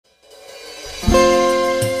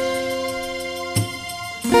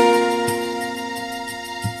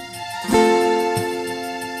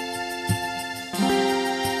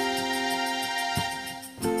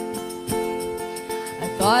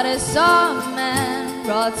saw a man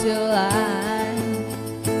brought to life.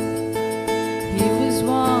 He was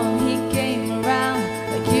warm, he came around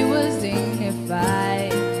like he was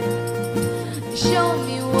dignified. He showed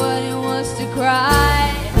me what it was to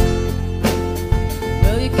cry.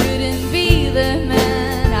 Well, you couldn't be the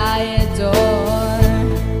man I adore.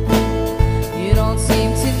 You don't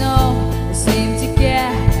seem to know, or seem to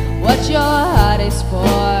care what your heart is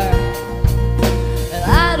for. Well,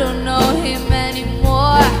 I don't know him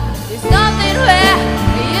anymore. There's nothing where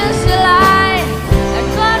he used to lie. That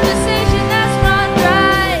conversation that's run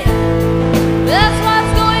dry. That's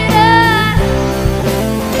what's going on.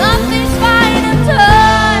 Nothing's fine, I'm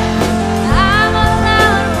torn. I'm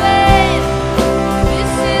allowed to wait.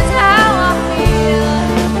 This is how I feel.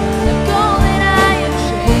 I'm cold and I am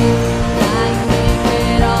shamed. I can't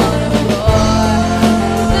get on the floor.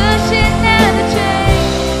 The shit never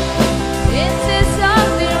changed into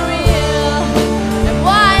something real. I'm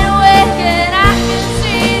wide awake and I can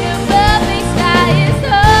see the perfect sky is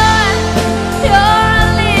torn. You're a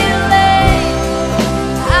little late.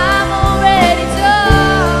 I'm already torn.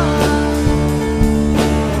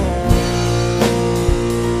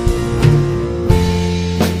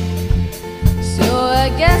 So I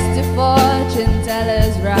guess the fortune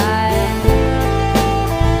teller's right.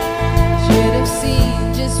 Should have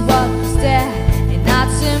seen just what was there and not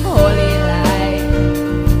some holy light.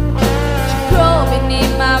 She crawled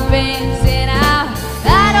beneath my veins and I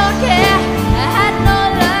don't care. I had no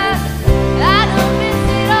luck. I don't miss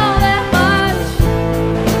it all that much.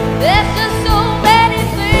 There's just so many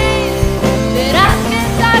things that I can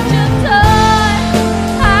touch and touch.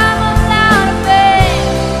 I'm allowed to fade.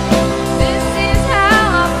 This is how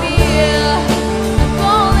I feel. I'm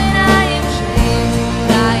cold and I am shamed.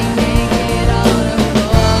 Lying naked on the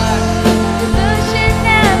floor. The shit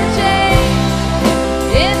never changed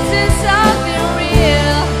into something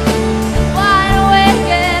real. I'm wide awake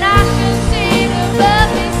and I can see the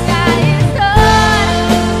perfect sky is torn.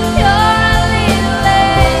 You're a little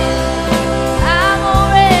late. I'm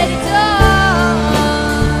already torn.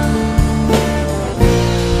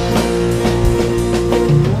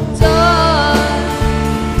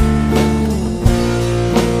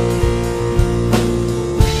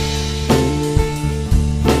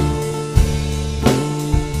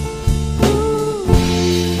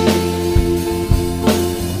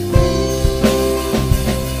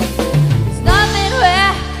 There's nothing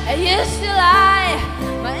where I used to lie.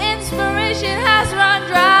 My inspiration has run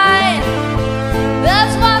dry.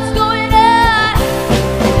 That's what's going on.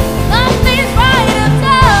 Nothing's right or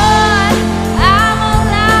done. I'm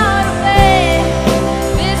allowed to fade.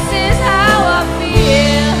 This is how I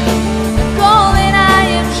feel. I'm cold and I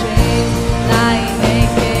am shamed. Lying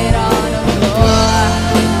naked on the floor.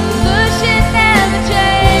 The shit never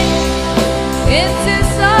changed into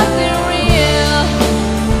something real.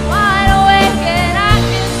 Wide awake and I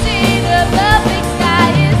can see the perfect sky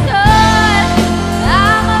is torn.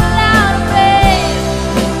 I'm allowed to fade.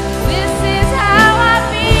 This is how I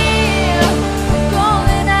feel. I'm cold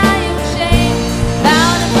and I am shamed.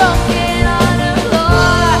 Bound and broken on the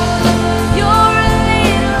floor. You're a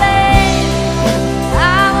little late.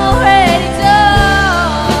 I'm already torn.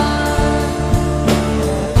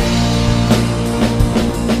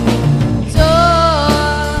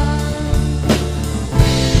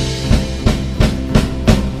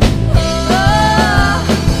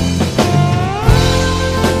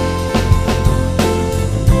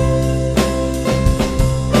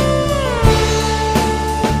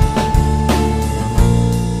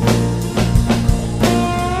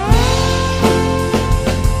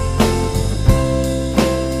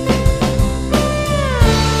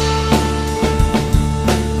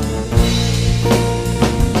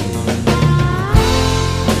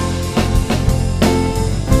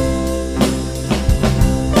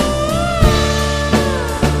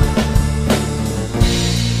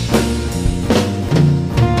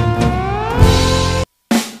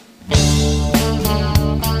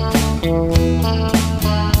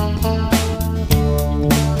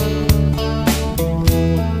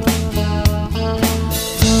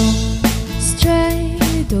 Stray,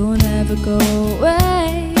 don't ever go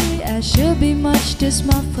away. I should be much too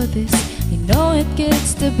smart for this. You know it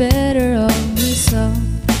gets the better of me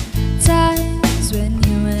sometimes. When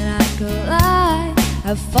you and I collide,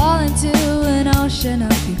 I fall into an ocean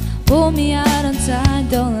of you. Pull me out on time,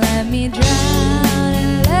 don't let me drown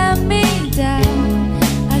and let me down.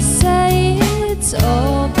 I say it's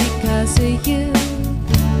all because of you.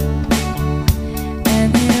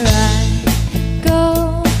 And here I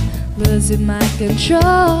go, losing my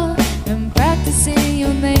control and practicing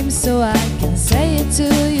your name so I can say it to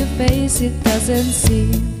your face. It doesn't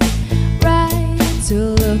seem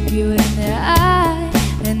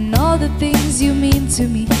to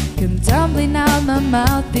me come tumbling out my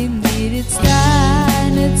mouth. Indeed, it's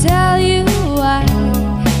time to tell you why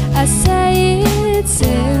I say it's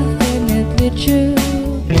infinitely true.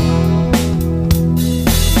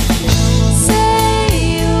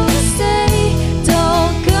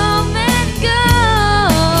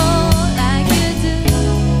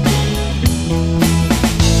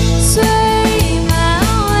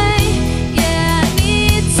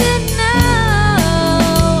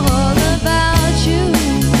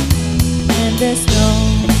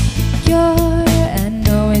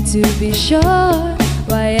 To be sure,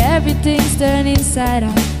 why everything's turned inside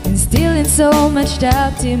out, instilling so much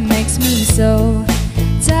doubt. It makes me so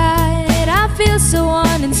tired, I feel so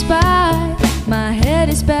uninspired. My head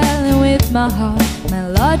is battling with my heart, my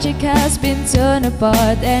logic has been torn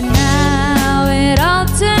apart. And now it all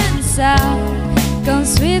turns out,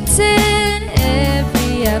 comes sweeting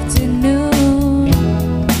every afternoon.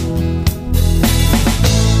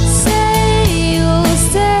 Say you'll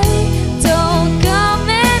stay, don't come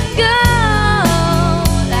and go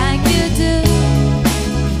like you do.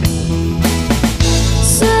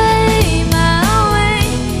 Sway my way,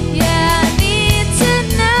 yeah, I need to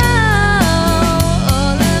know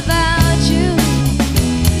all about you.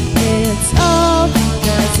 It's all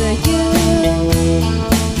because of you,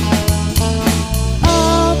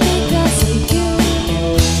 all because of you.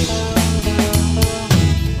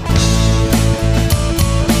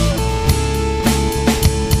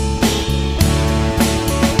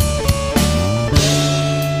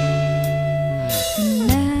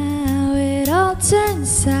 Now it all turns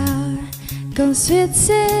sour, goes sweets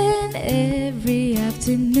in every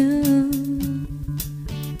afternoon.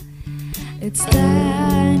 It's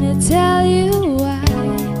time to tell you why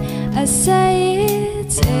I say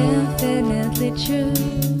it's infinitely true.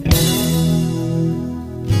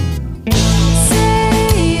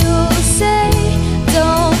 Say you'll say,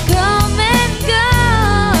 don't come and go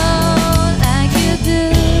like you do.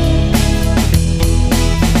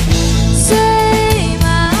 Sway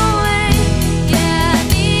my way, yeah, I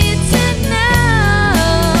need to know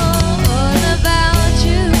all about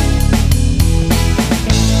you.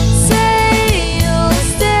 Say you'll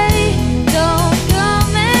stay, don't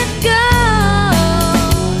come and go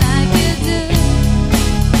like you do.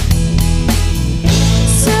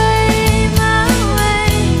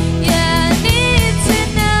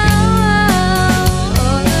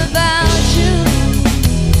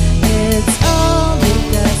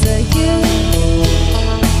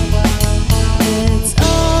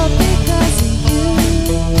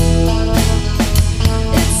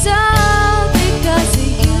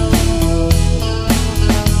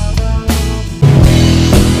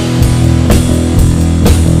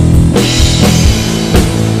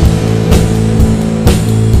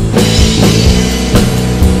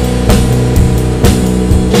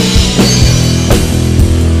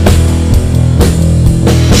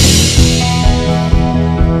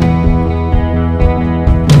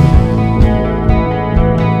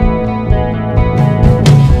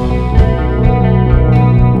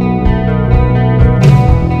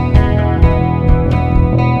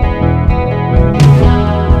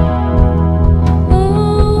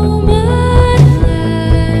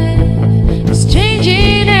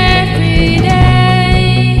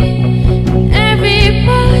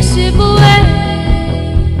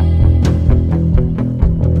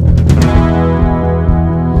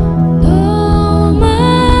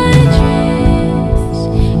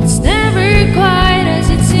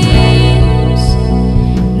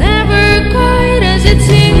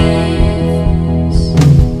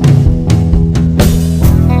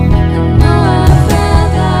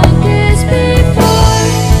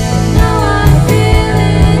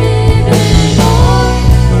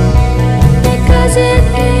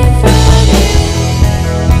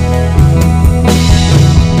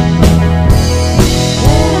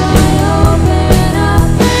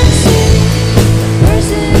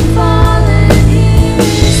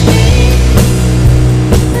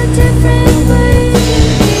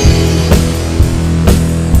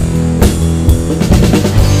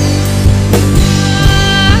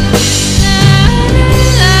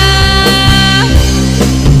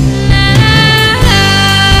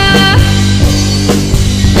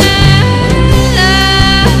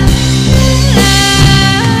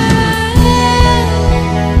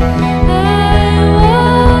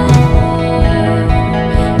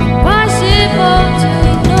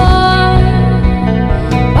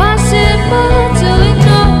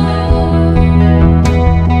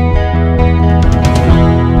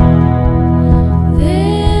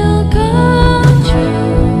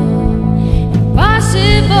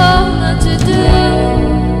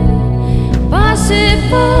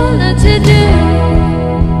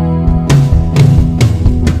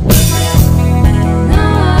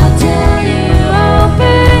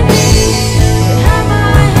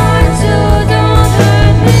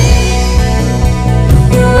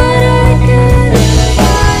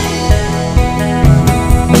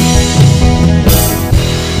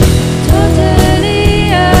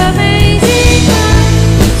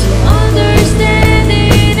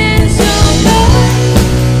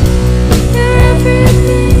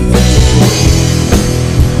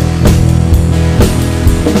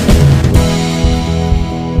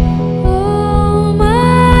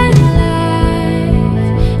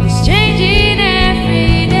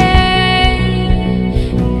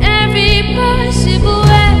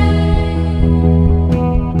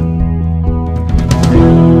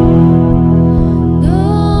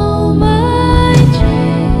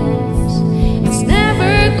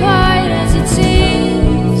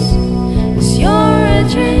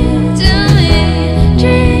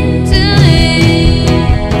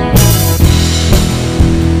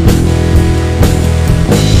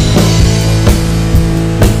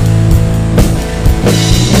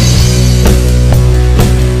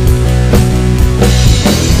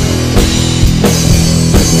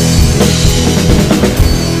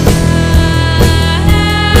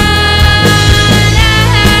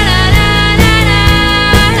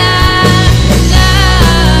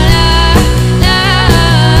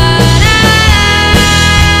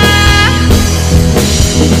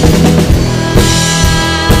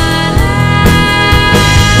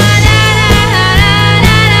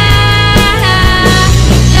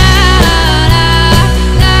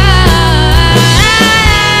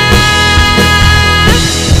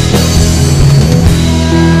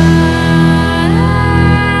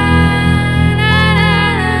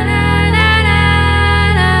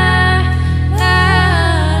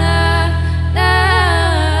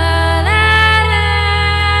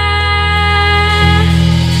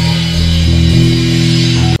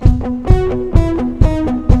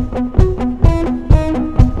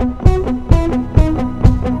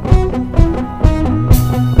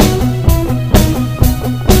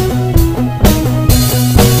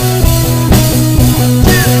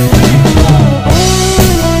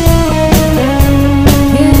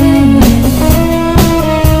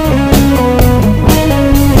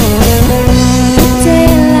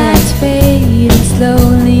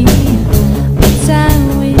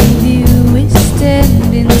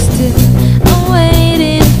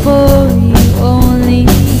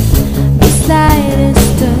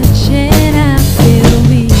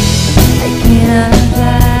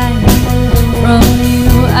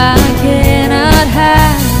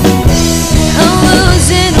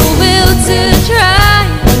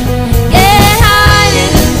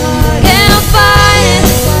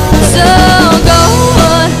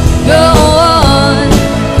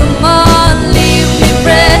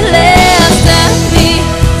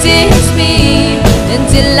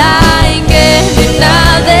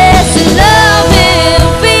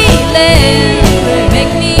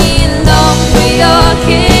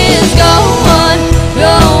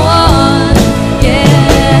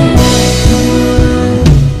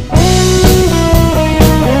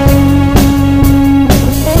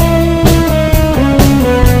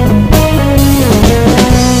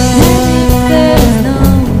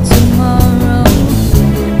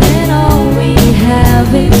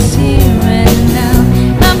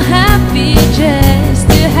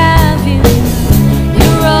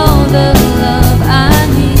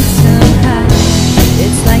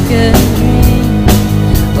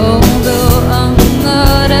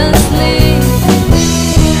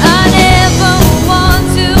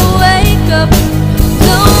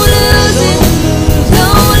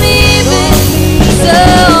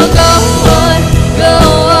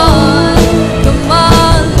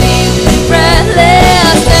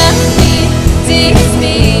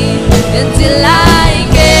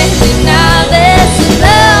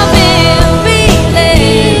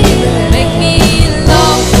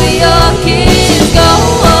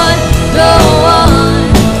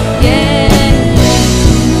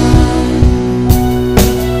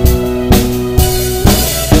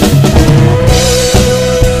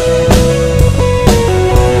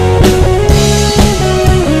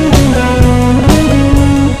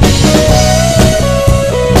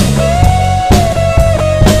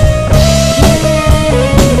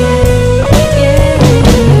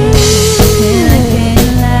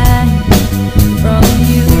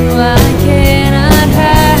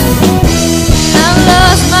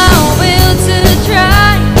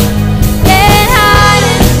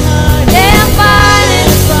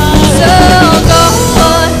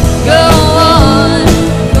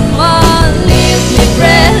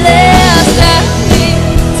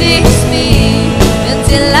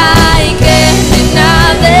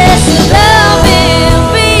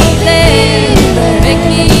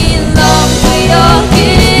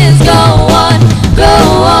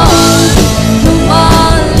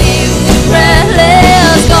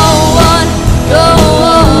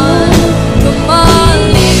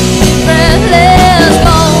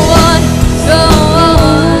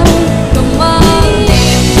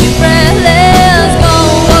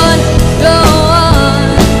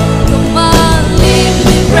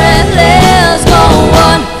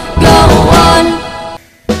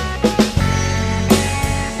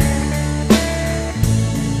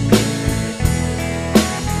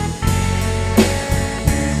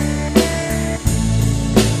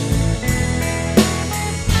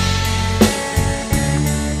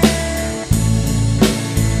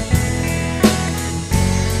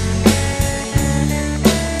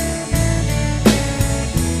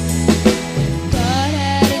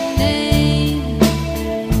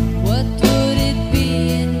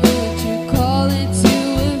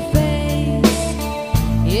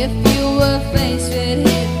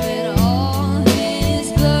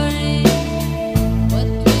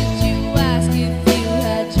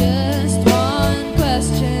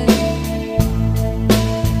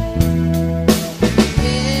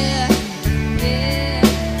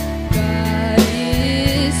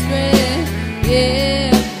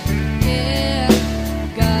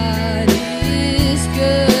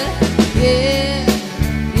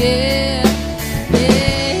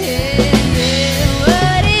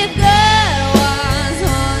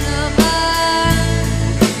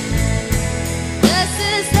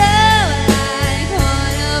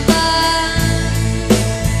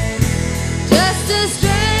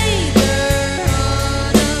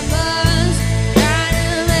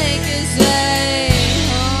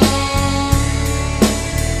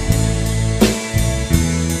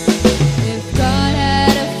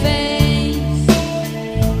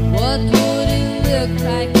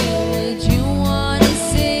 like it, would you wanna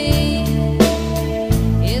sing?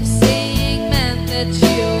 If singing meant that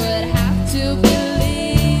you would have to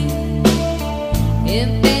believe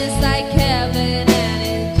in things like heaven and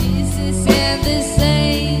in Jesus and the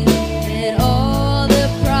saints and all the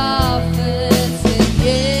prophets, and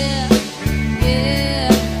yeah, yeah,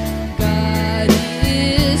 God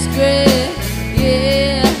is great,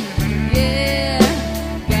 yeah, yeah,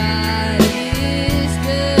 God is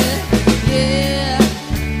good, yeah,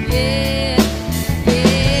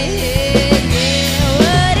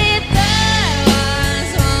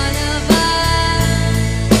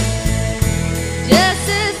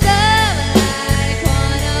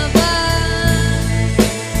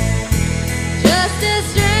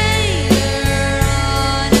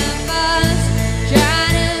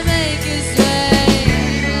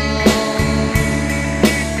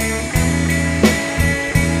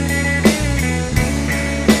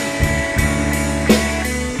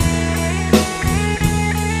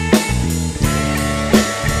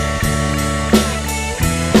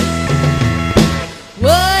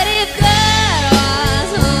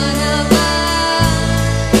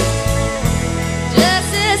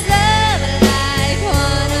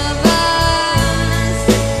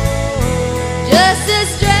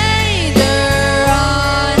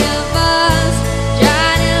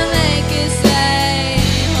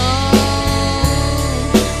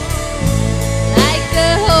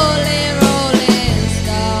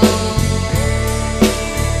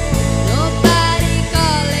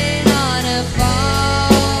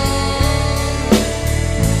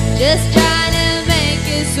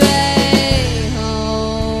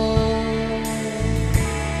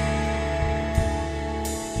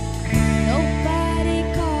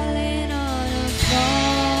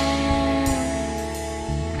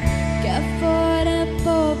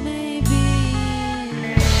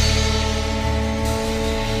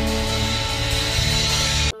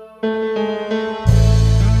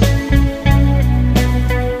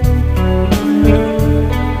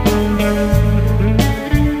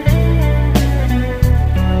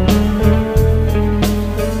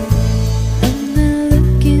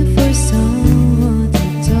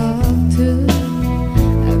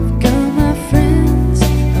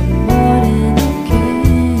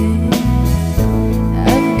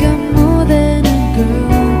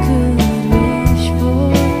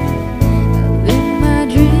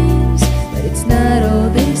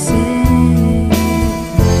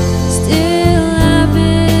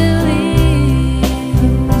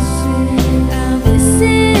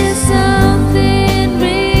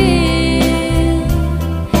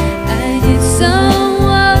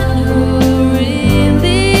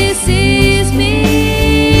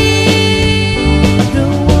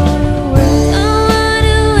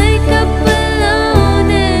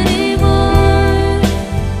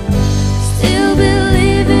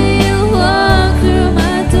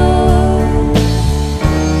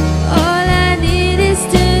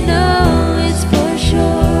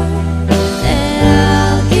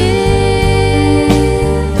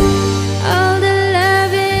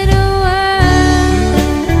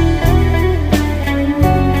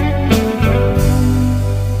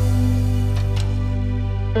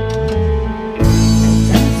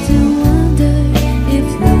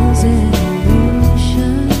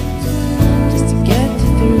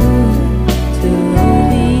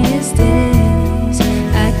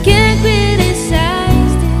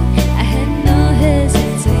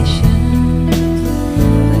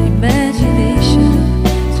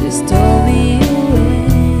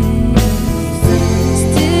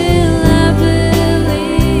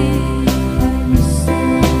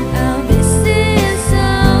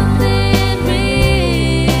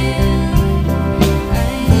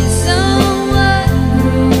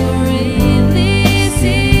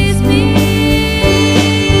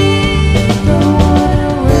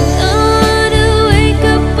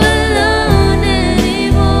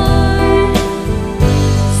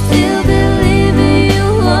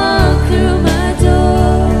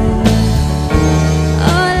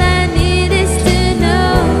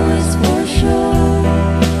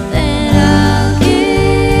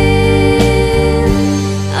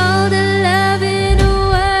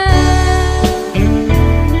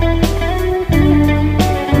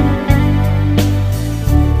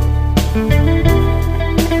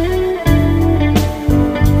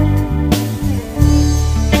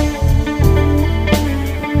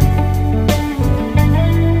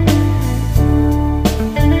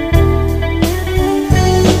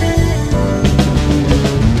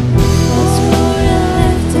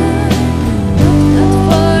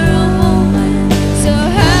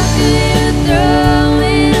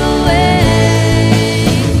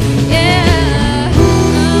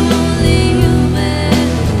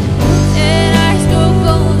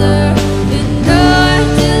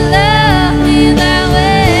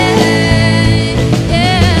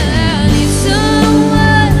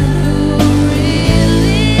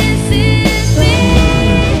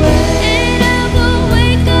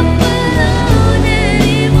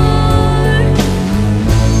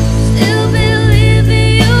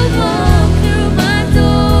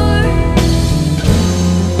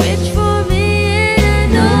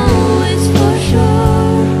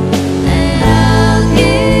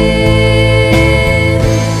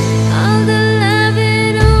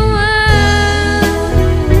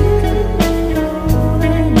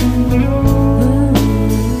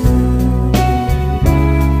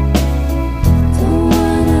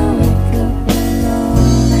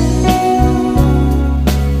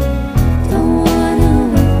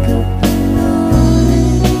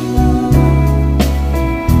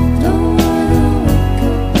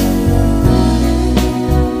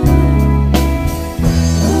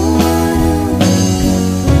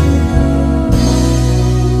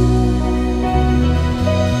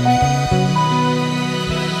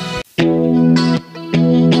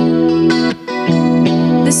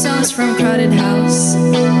 This song's from Crowded House.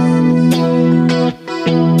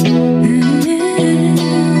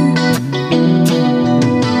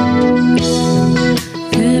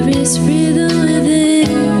 There is freedom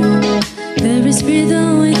within, there is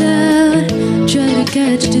freedom without. Try to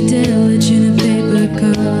catch the deluge in a paper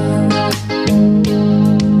cup.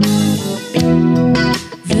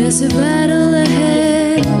 There's a battle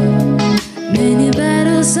ahead, many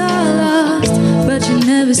battles are lost, but you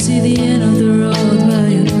never see the end of the road while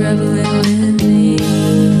you're traveling with me.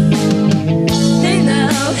 Hey now,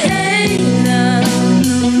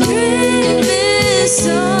 no dream is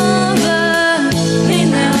over. Hey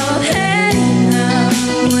now,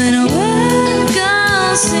 when a world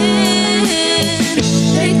comes in,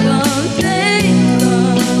 take on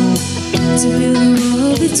to build a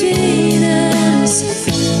wall between us.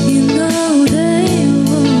 You know they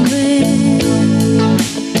won't win.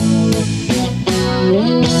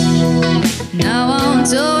 Now I'm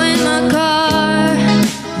towing my car.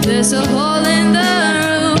 There's a hole in the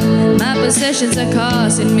roof. My possessions are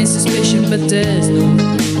causing me suspicion, but there's no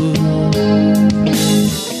proof.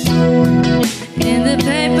 In the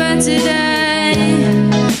paper today,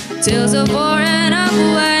 tales of war and of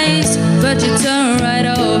waste, but you turn right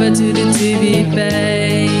over to the TV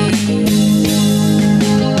page.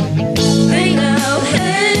 Hey now,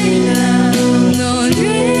 no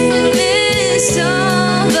dream is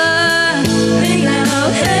over. Hey now,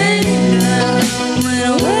 when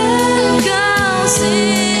a world comes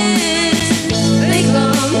in, they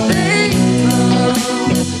come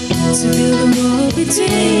to build a wall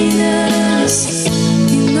between us.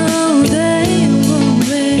 You know they won't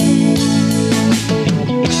win.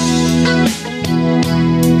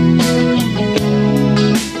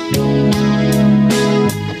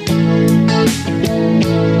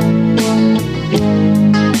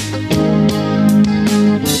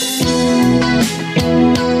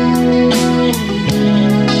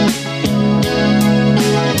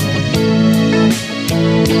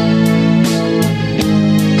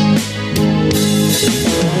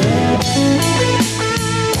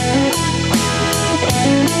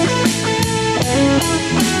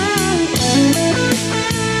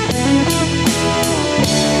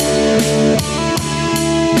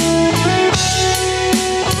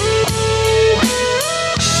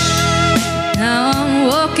 Now I'm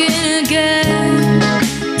walking again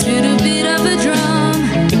to the beat of a drum,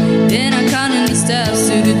 and I'm counting the steps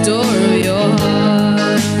to the door of your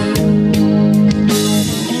heart.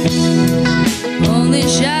 Only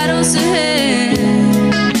shadows ahead,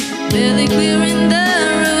 barely clearing the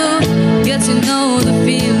room. Get to know the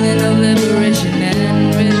feeling of liberation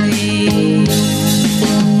and release.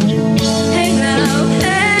 Hey now,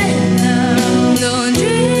 don't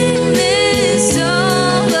dream it's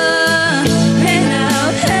over. Hey now,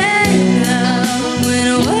 when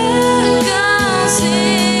a world comes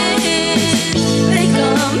in, they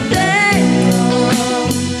come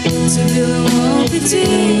to build a wall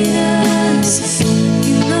between us.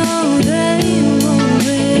 You know they won't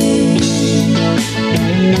win.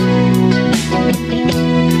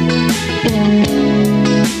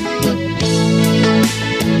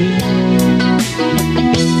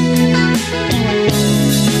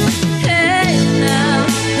 Hey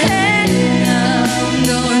now,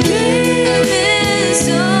 don't dream it's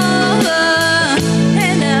over.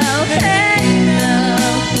 Hey now,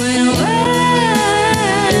 when a world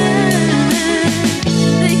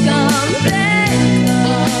they come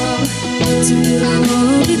to build a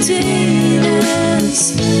wall between us.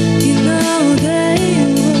 You know they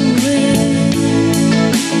won't win.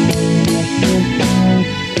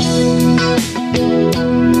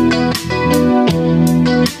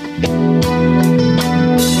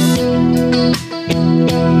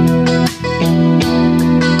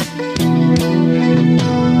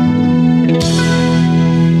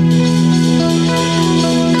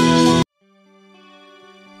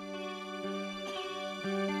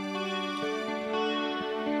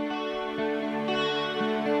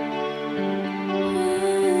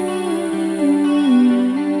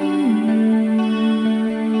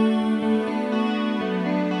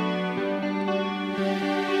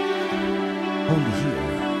 Only here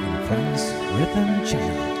in France Rhythm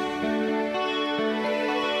Channel.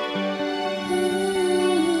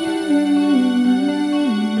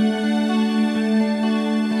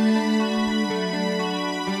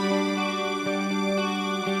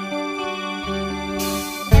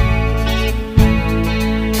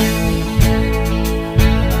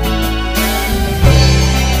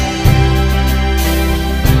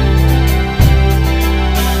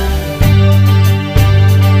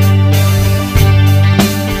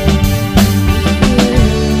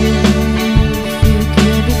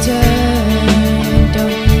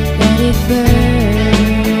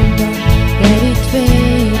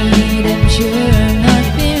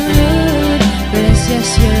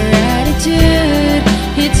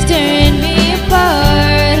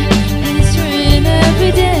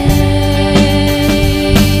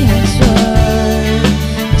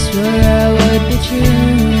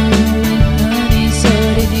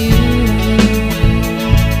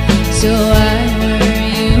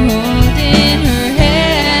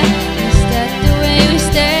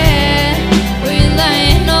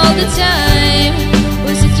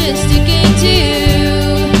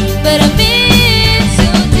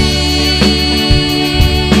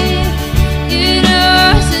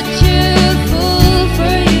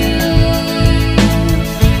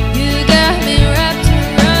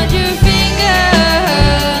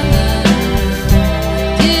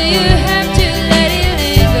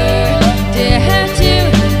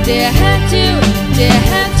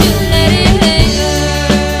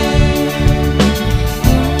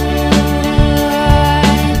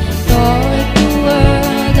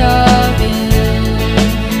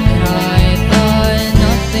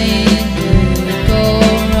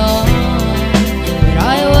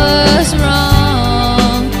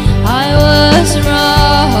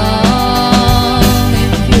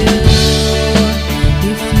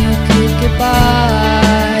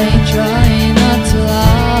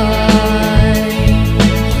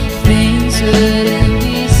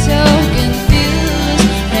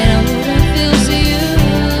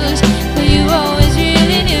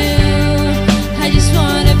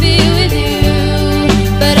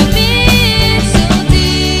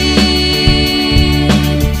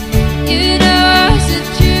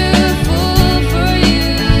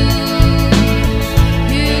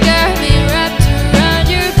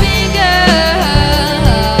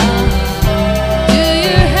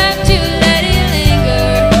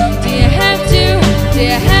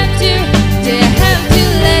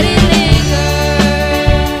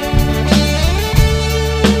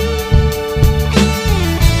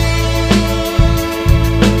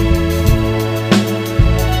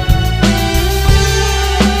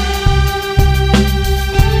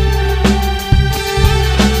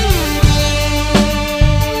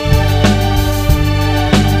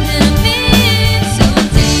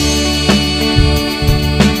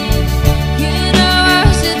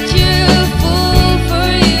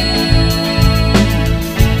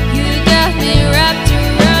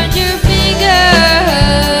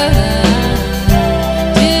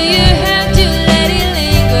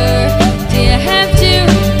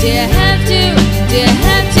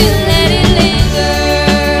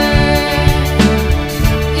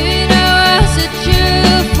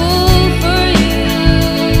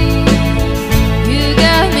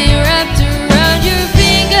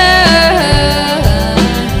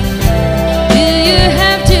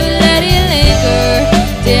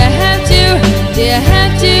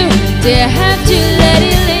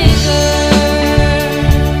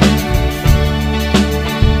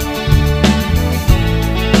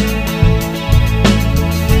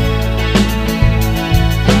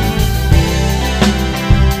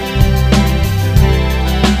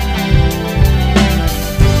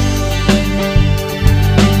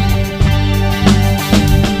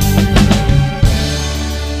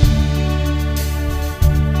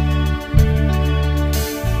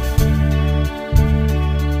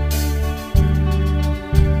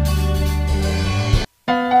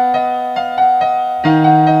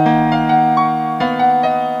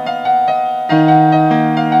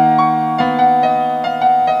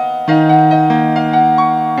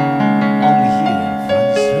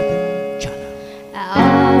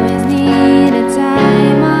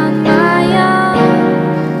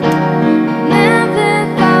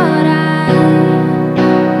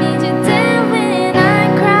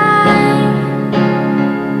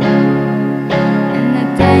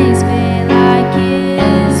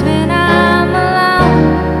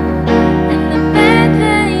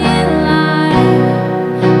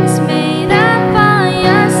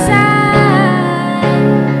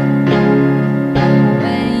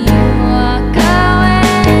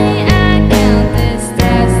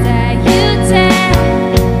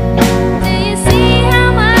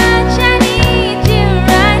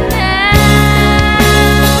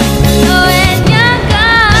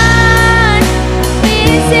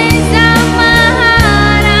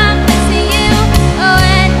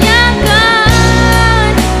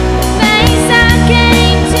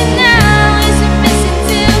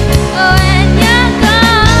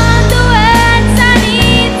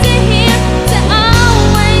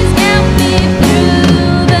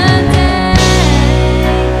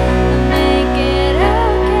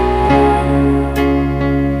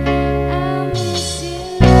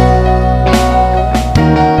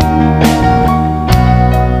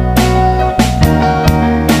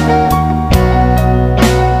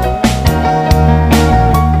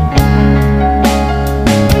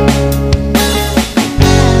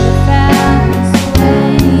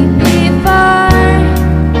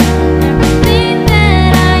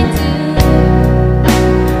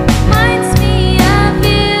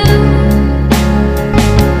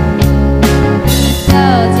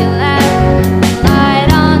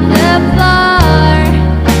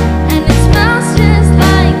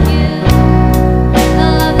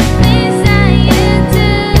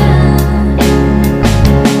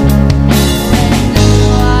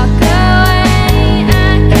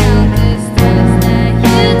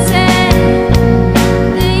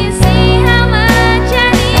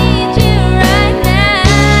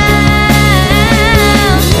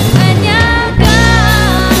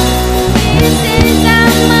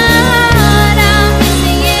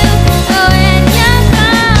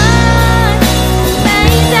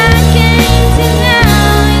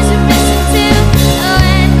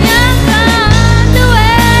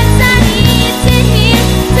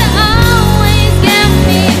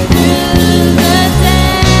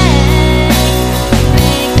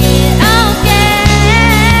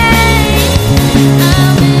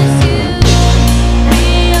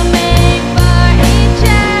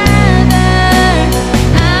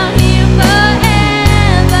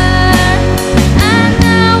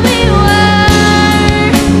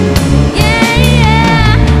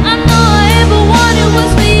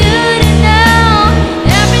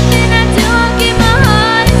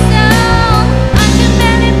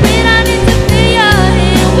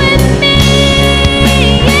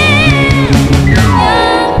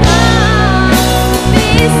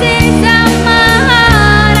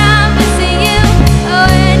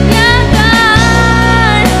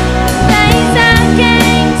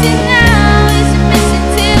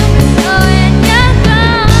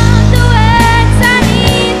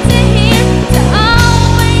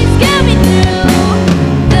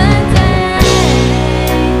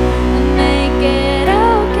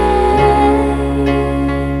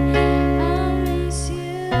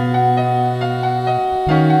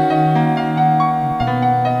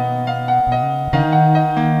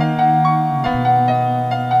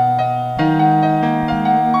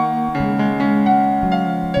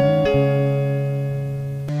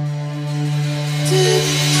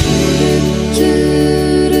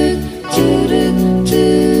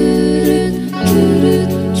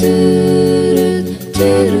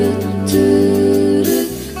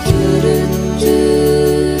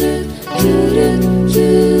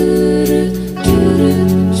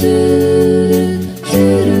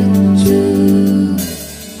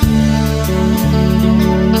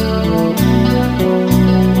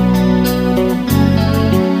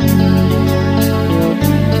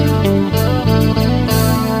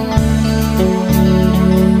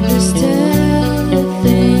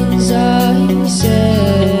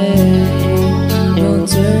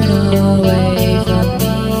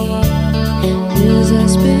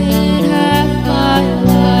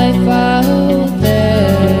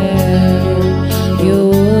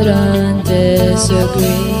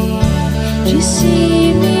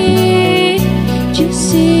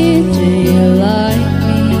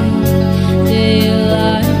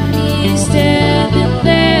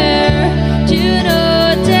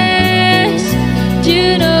 Do you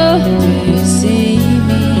know, do you see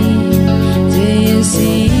me? Do you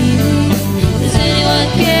see me? Does anyone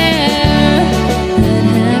care? And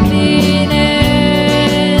happiness.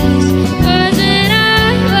 'Cause when I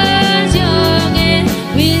was young and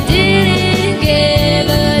we didn't give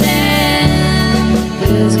a damn,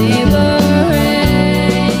 'cause we were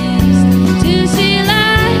raised to see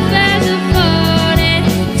life as a fun and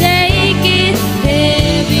take it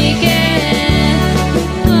if we can.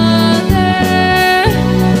 Mother,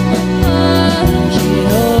 she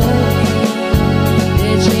hold me,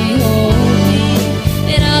 did she hold me?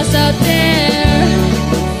 And I was out there,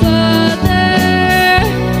 Father,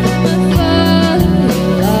 my Father, he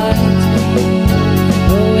liked me,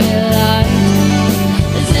 oh he liked me.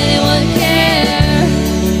 Does anyone care?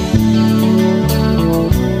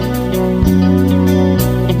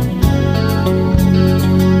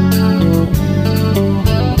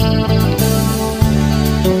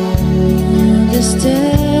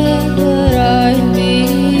 Understand what I've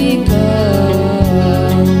become.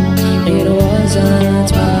 It wasn't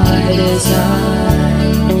my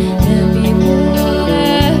design, and people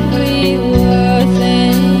every word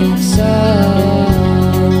think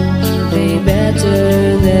some be better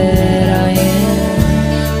than I am.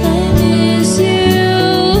 I miss you,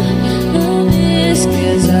 I miss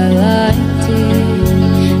 'cause I liked it,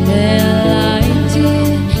 and I liked it,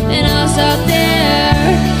 and I was out there,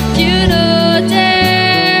 you know,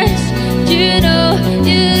 there's, you know,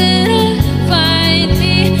 you didn't find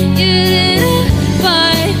me, you didn't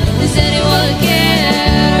find, does anyone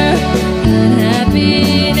care? And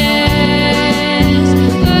happiness.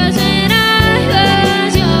 'Cause when I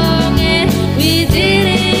was young and we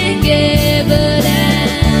didn't give a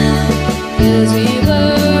damn, 'cause we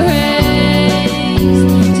were raised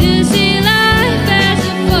to see life as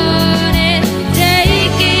a fun and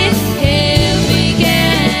take it if we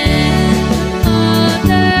can.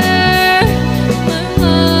 Mother, my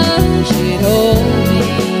mom, she'd hold me,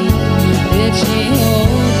 did she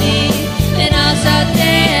hold me? And I was out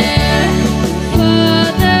there,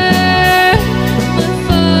 Father, my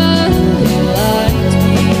Father, he liked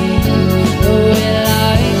me, oh he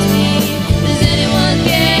liked me. Does anyone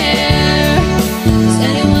care? Does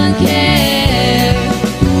anyone care?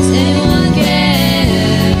 Does anyone care?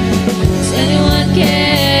 Does anyone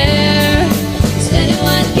care? Does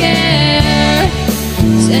anyone care?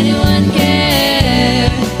 Does anyone care?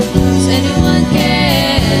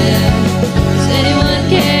 Does anyone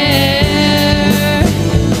care? Does anyone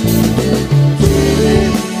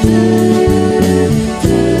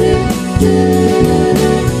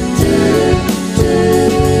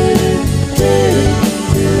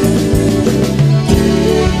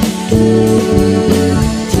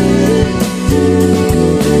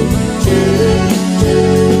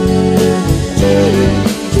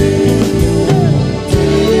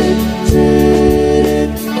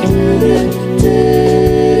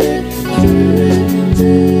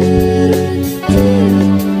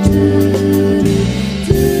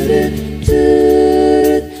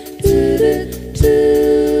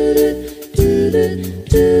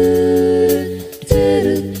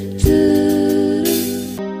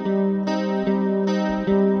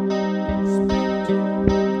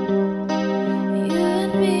You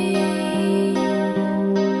and me,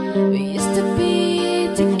 we used to be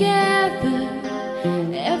together,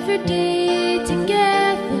 every day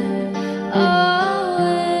together,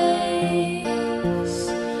 always.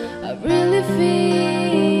 I really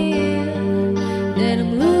feel that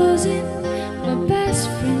I'm losing my best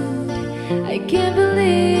friend. I can't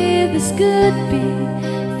believe this could be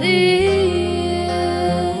the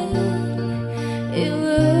end. It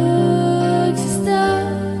looks as though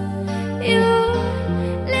you're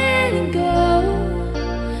letting go,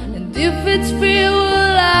 and if it's real,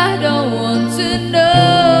 well, I don't want to know.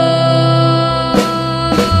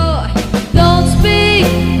 Don't speak,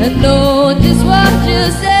 I know just what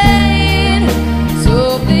you're saying, so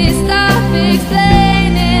please stop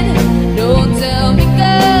explaining. Don't tell me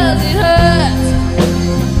 'cause it hurts.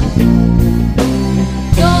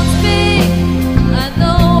 Don't speak,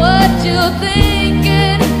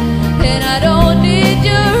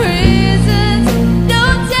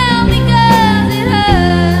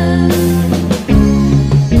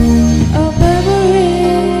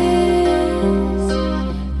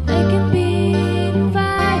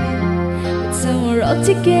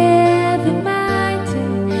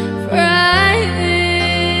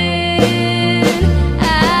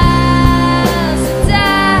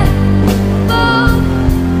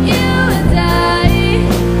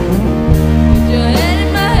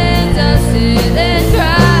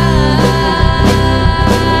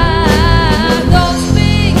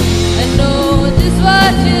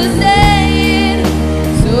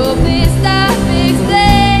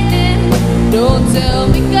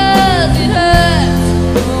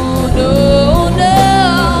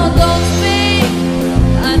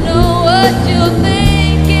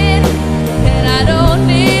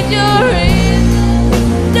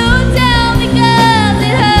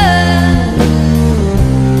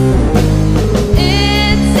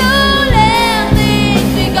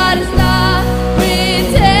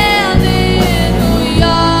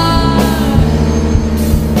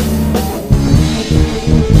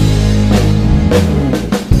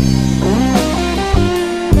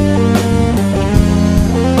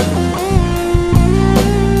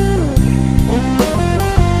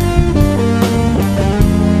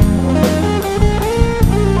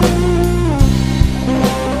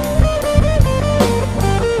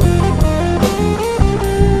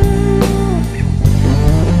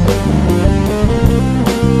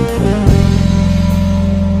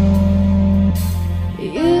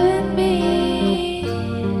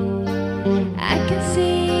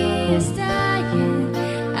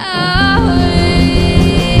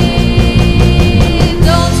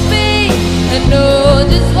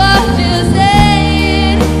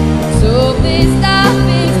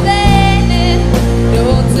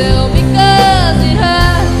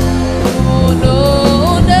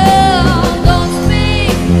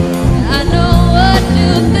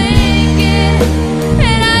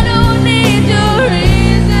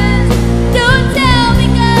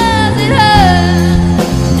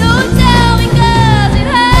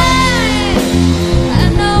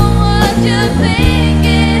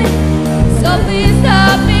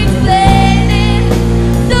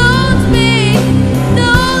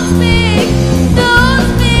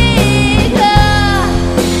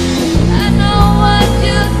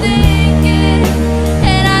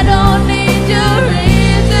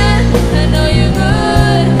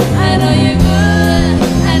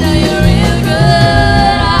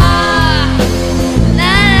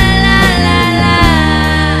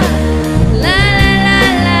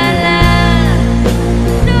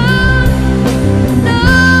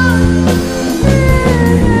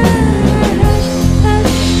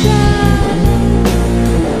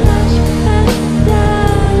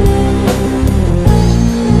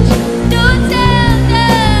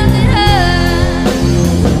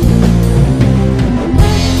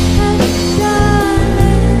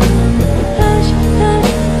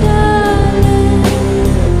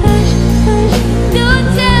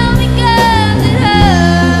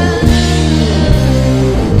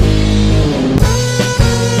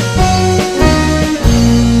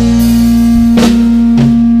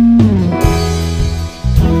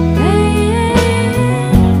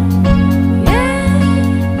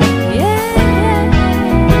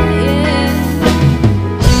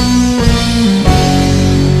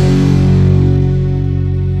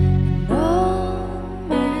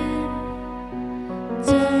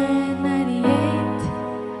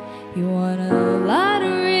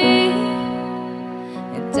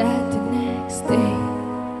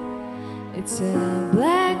 It's a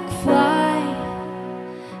black fly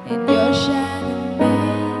in your shadow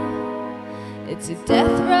me. It's a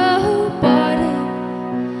death row party,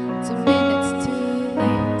 2 minutes too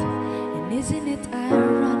late. And isn't it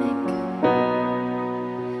ironic?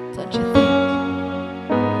 Don't you think?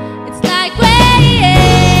 It's like rain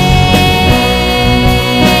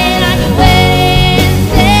on a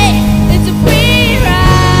Wednesday. It's a free ride,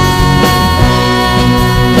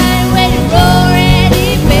 waiting for already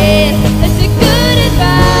paid. It's a good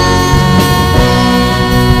advice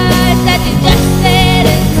that you just said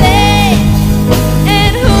and say.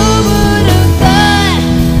 And who would have thought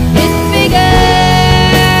it figured?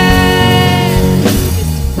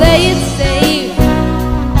 Just to play it safe,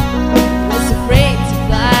 was afraid to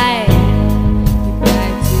fly. You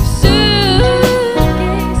packed your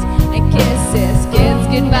suitcase and kissed his kids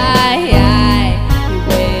goodbye.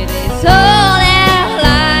 We waited all our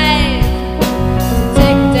life to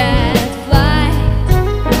take that flight.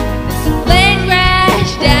 As the plane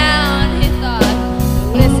crashed down, he thought,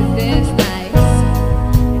 well, isn't this nice?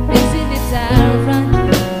 And isn't it ironic?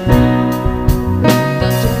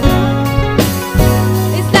 Don't you think?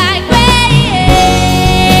 It's like rain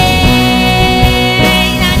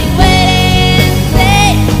on a Wednesday.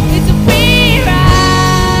 It's a free ride,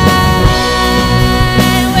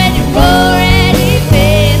 waiting for already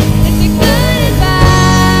paid. It's a good advice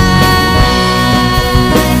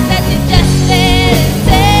that you just said and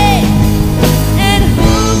say. And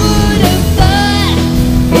who would have thought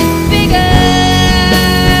it figures?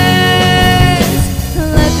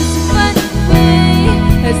 Life is a funny way.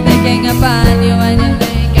 It's sneaking upon you when you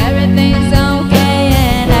think everything's okay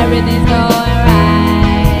and everything's going right.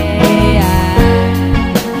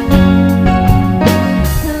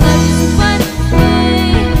 Life is a funny way.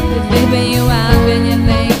 It's leaving you out when you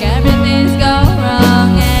think everything's going wrong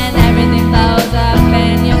and everything blows up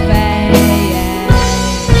in your face.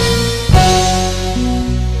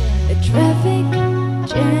 A traffic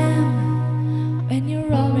jam when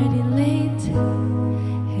you're already late,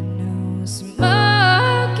 and no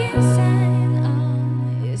smoking sign on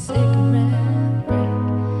your cigarette break.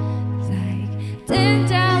 It's like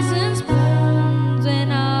 10,000 spoons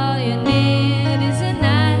and all you need is a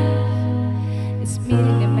knife. It's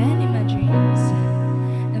meeting a man in my dreams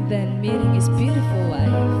and then meeting his beautiful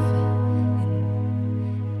wife.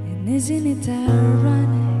 And isn't it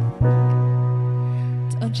ironic?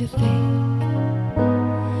 Don't you think?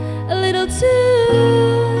 A little too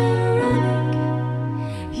ironic.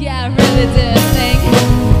 Yeah, I really do think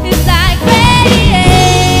it's like rain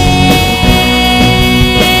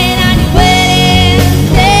on a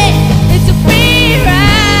Wednesday. It's a free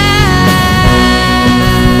ride,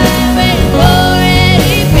 waiting for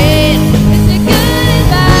already paid. It's a good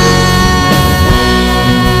advice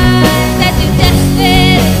that you just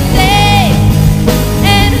said and say.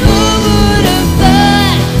 And who would have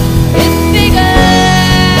thought it figures?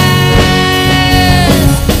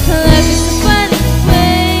 Life is a funny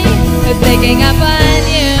way of taking up on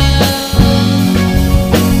you.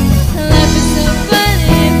 Life is a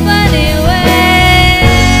funny, funny way.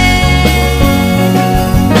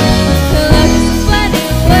 Life is a funny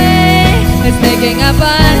way of taking up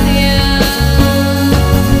on you.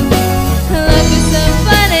 Life is a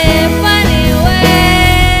funny, funny way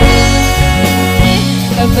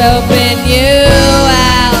of helping you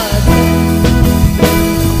out.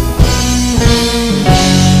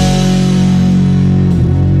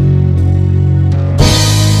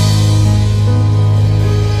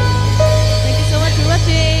 Thank you so much for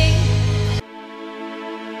watching.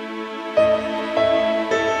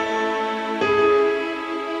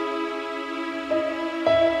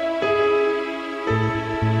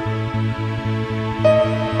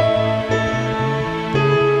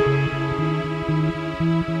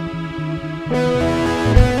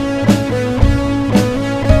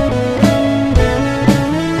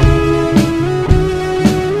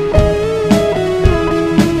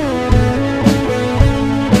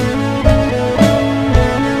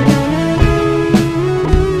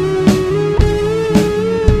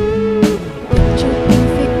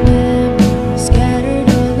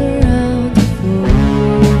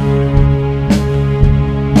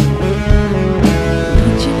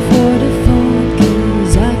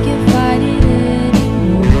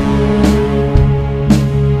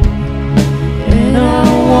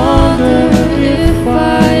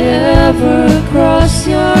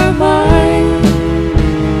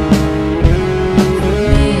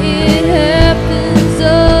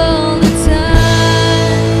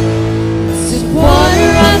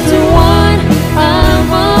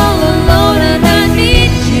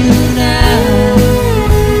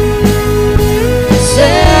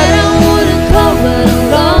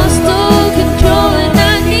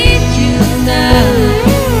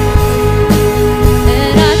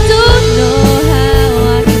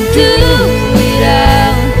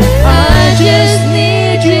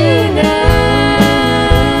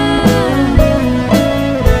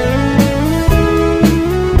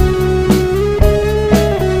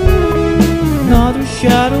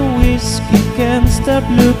 stop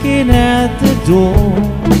looking at the door,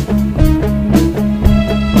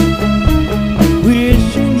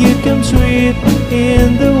 wishing you come sweep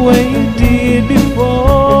in the way you did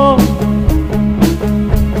before.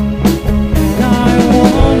 And I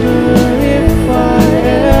wonder if I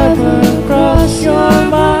ever cross your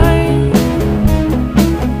mind.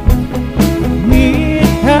 Me,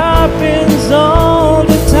 it happens all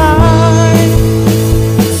the time.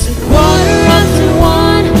 It's a quarter after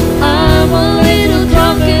one. I'm a little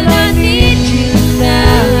drunk and I need you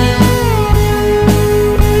now.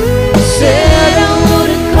 Said I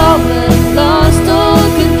wouldn't call, but lost all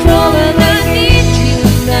control and I need you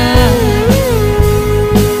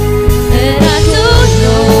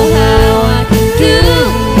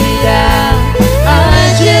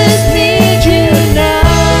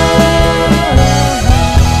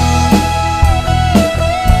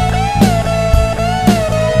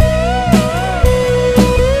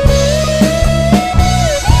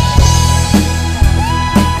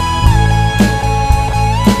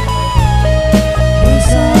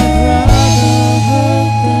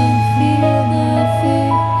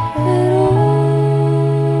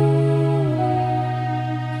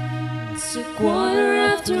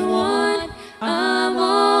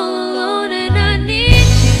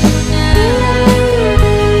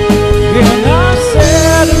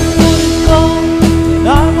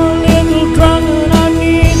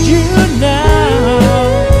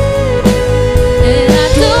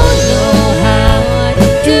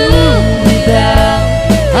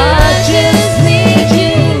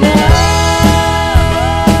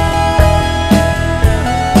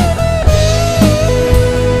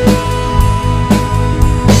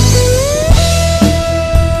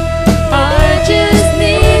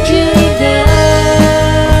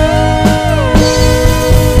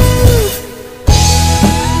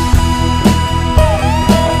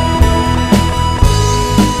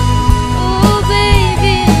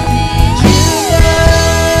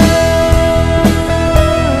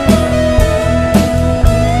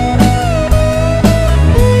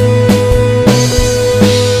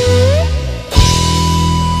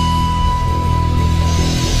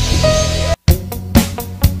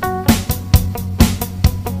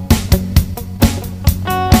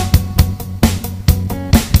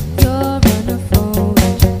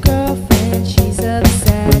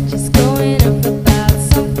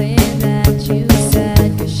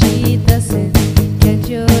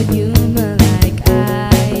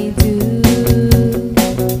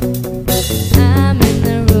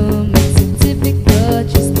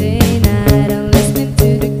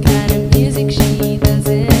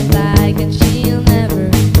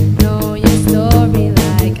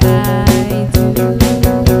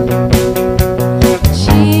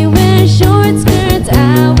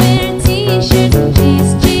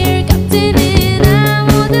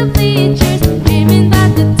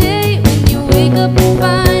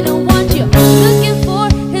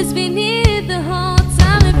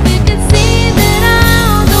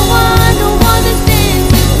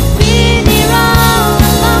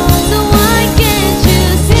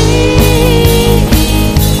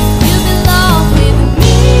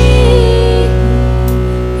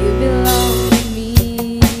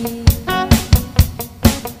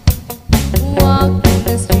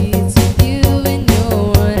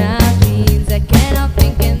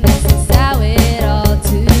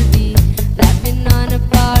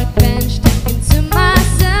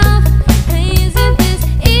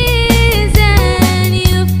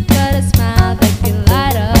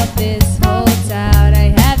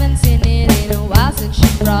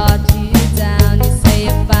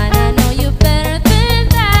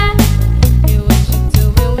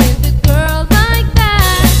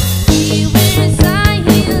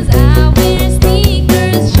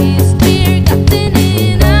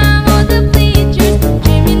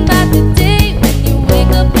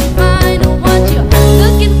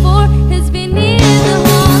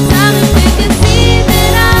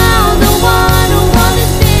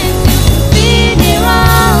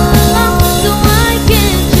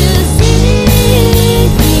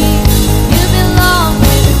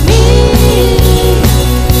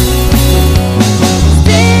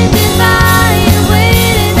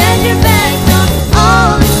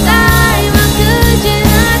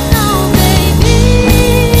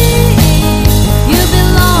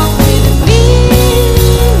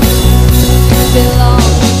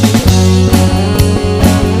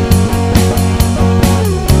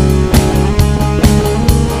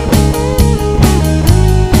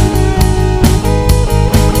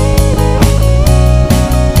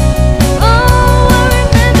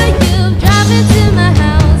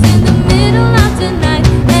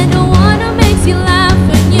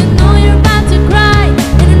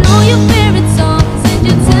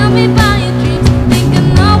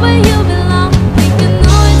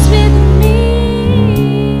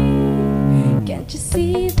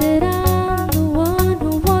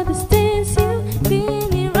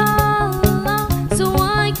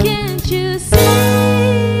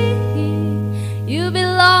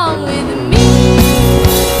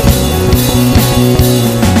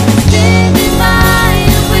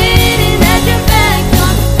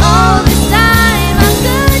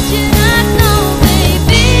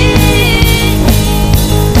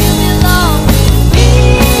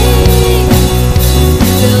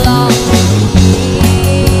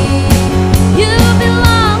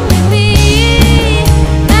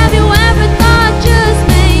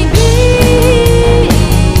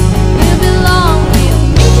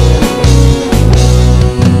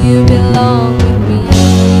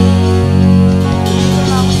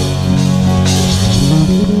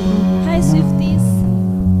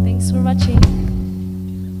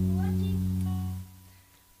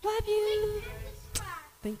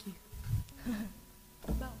Thank you.